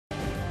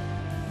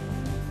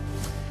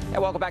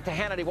And welcome back to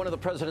Hannity. One of the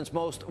president's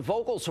most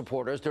vocal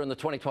supporters during the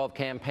 2012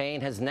 campaign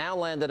has now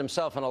landed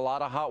himself in a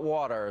lot of hot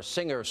water.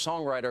 Singer,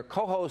 songwriter,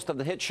 co-host of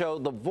the hit show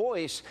The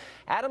Voice,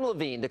 Adam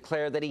Levine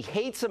declared that he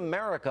hates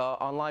America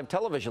on live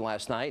television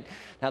last night.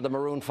 Now, the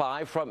Maroon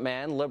 5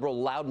 frontman,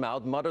 liberal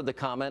loudmouth, muttered the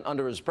comment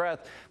under his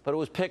breath, but it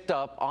was picked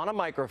up on a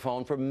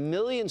microphone for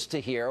millions to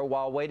hear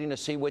while waiting to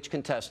see which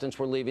contestants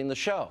were leaving the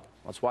show.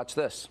 Let's watch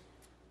this.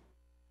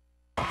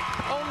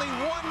 Only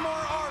one more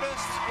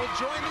artist will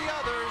join the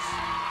others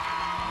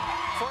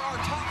for our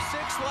Top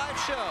 6 live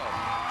show.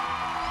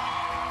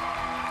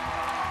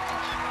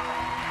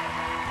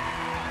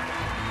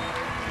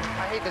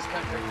 I hate this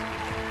country.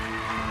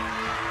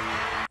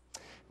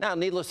 Now,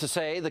 needless to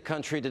say, the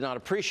country did not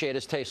appreciate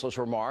his tasteless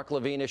remark.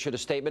 Levine issued a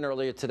statement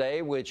earlier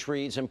today which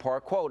reads in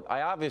part, quote,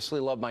 "I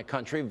obviously love my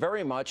country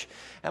very much,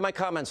 and my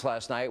comments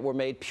last night were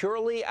made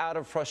purely out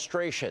of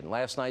frustration.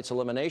 Last night's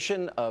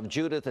elimination of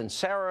Judith and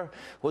Sarah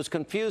was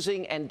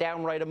confusing and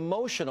downright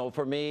emotional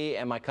for me,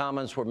 and my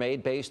comments were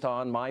made based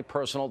on my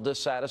personal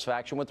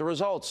dissatisfaction with the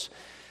results."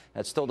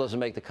 That still doesn't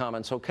make the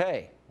comments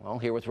okay. Well,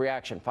 here with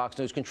reaction, Fox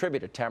News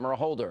contributor Tamara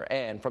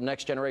and from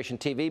Next Generation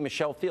TV,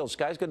 Michelle Fields.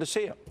 Guys, good to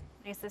see you.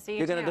 Nice to see you.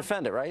 You're going to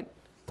defend it, right?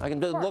 I can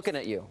be looking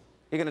at you.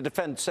 You're going to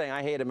defend saying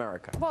I hate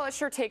America. Well, it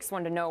sure takes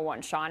one to know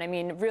one, Sean. I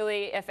mean,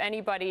 really, if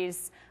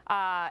anybody's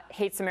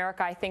hates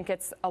America, I think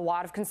it's a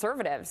lot of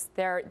conservatives.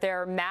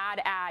 They're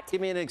mad at.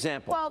 Give me an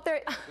example. Well,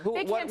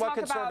 what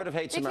conservative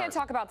hates America? They can't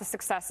talk about the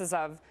successes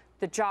of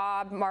the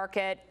job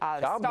market,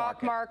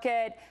 stock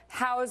market,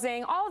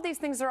 housing. All of these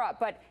things are up.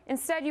 But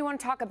instead, you want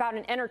to talk about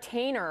an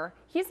entertainer.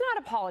 He's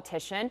not a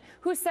politician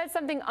who said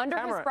something under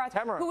his breath,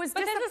 who was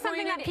disappointed this is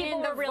something that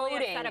people were really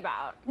voting. upset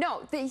about.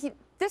 No,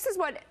 this is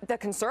what the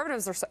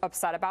conservatives are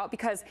upset about,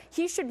 because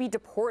he should be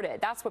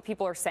deported. That's what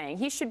people are saying.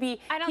 He should be.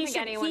 I don't think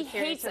anyone he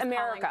hates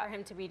America. for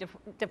him to be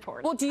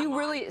deported. Well, do you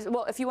really?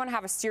 Well, if you want to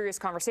have a serious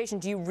conversation,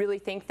 do you really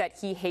think that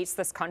he hates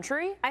this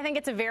country? I think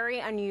it's a very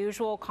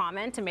unusual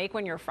comment to make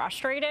when you're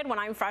frustrated. When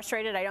I'm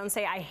frustrated, I don't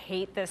say I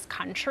hate this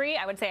country.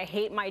 I would say I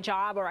hate my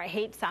job or I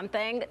hate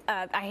something.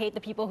 I hate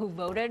the people who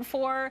voted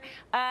for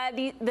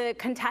the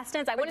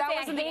contestants. I wouldn't say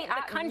I hate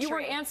the country. You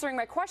weren't answering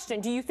my question.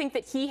 Do you think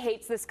that he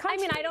hates this country?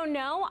 I mean, I don't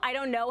know. I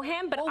don't know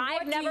him, but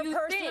I've never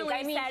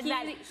personally said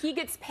that. He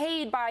gets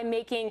paid by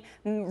making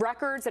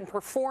records and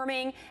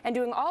performing and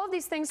doing all of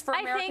these things for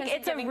Americans.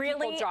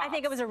 I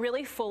think it was a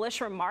really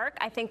foolish remark.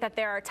 I think that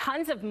there are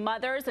tons of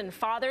mothers and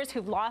fathers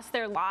who've lost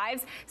their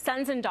lives,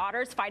 sons and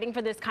daughters fighting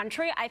for this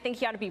country. I think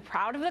he ought to be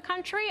proud of the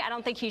country. I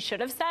don't think he should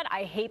have said,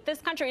 "I hate this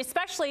country,"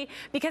 especially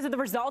because of the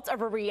results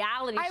of a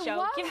reality show. I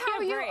love how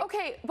you.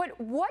 Okay, but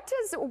why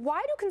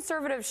do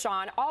conservatives,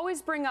 Sean,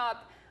 always bring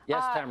up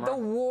the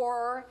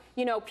war?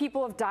 You know,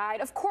 people have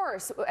died. Of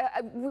course,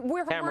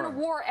 we're in a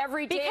war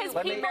every day.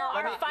 Because people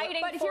are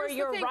fighting for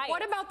your rights.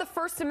 What about the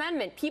First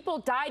Amendment? People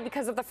died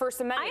because of the First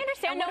Amendment. I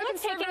understand. No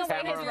one's taking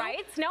away his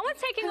rights. No one's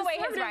taking away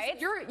his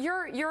rights.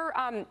 Your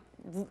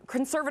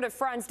conservative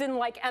friends didn't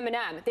like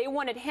Eminem. They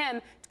wanted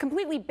him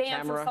completely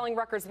banned from selling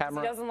records because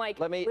he doesn't like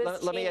Let me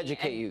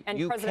educate you.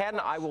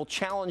 I will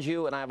challenge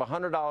you, and I have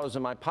 $100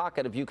 in my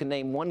pocket if you can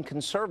name one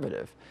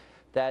conservative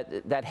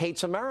that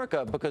hates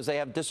America because they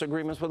have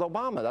disagreements with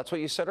Obama. That's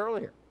what you said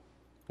earlier.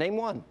 Name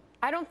one.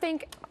 I don't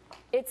think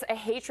it's a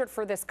hatred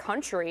for this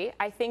country.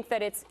 I think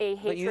that it's a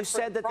hatred for But you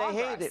said that they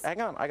hate it.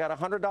 Hang on. I got a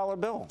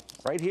 $100 bill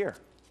right here.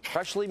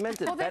 Freshly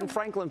minted. Well, Ben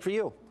Franklin for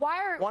you. Why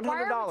are we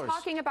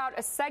talking about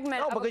a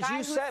segment of a guy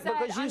who said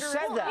that? You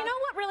said that. You know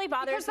what really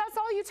bothers me? Because that's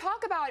all you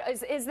talk about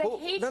is the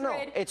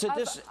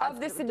hatred of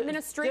this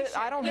administration.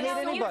 I don't hate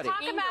anybody. You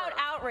talk about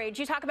outrage.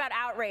 You talk about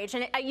outrage.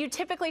 And you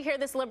typically hear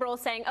this liberal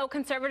saying, oh,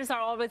 conservatives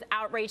are always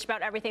outraged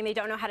about everything. They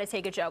don't know how to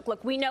take a joke.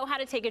 Look, we know how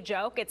to take a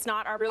joke. It's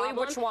not our problem.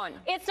 Really? Which one?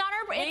 It's not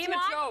our problem. Name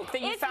a joke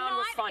that you found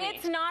was funny.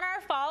 It's not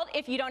our fault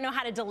if you don't know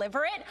how to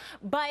deliver it.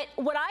 But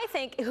what I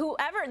think,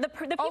 whoever, the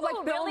people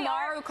who really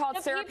are, who called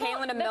Sarah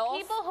Palin a MILF? The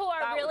people who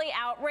are really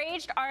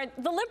outraged are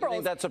the liberals. You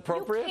think that's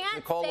appropriate?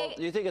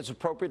 You think it's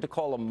appropriate to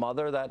call a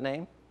mother that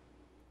name?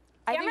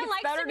 Everyone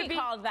likes to be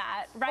called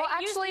that, right? Well,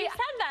 actually, you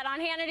said that on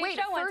Hannity's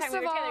show one time we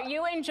were together.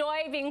 You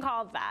enjoy being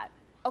called that.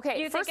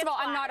 Okay, first of all,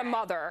 I'm not a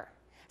mother.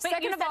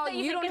 Second of all,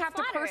 you don't have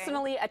to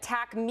personally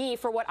attack me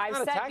for what I've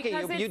said.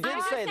 Because you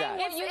did say that.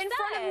 It's in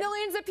front of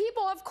millions of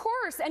people, of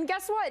course. And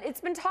guess what? It's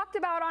been talked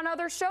about on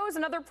other shows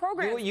and other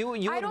programs.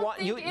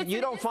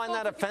 You don't find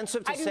that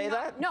offensive to say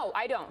that? No,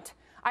 I don't.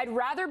 I'd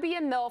rather be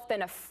a MILF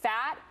than a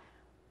fat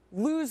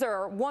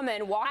loser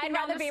woman walking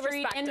down the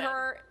street in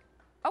her.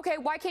 Okay,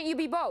 why can't you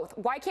be both?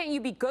 Why can't you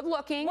be good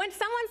looking? When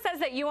someone says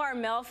that you are a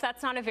MILF,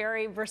 that's not a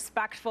very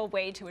respectful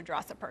way to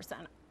address a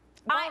person.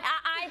 Well,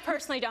 I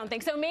personally don't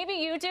think so. Maybe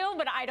you do,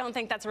 but I don't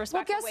think that's a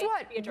respectful way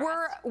to be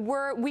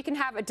addressed. We can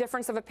have a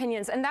difference of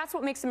opinions, and that's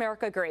what makes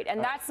America great.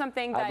 And that's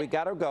something that we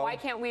gotta go. Why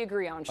can't we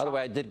agree on, Sean? By the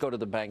way, I did go to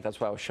the bank.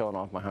 That's why I was showing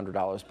off my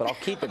 $100, but I'll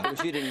keep it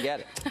because you didn't get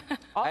it.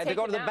 I had to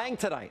go to the bank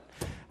tonight.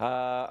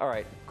 All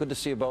right, good to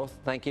see you both.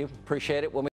 Thank you. Appreciate it.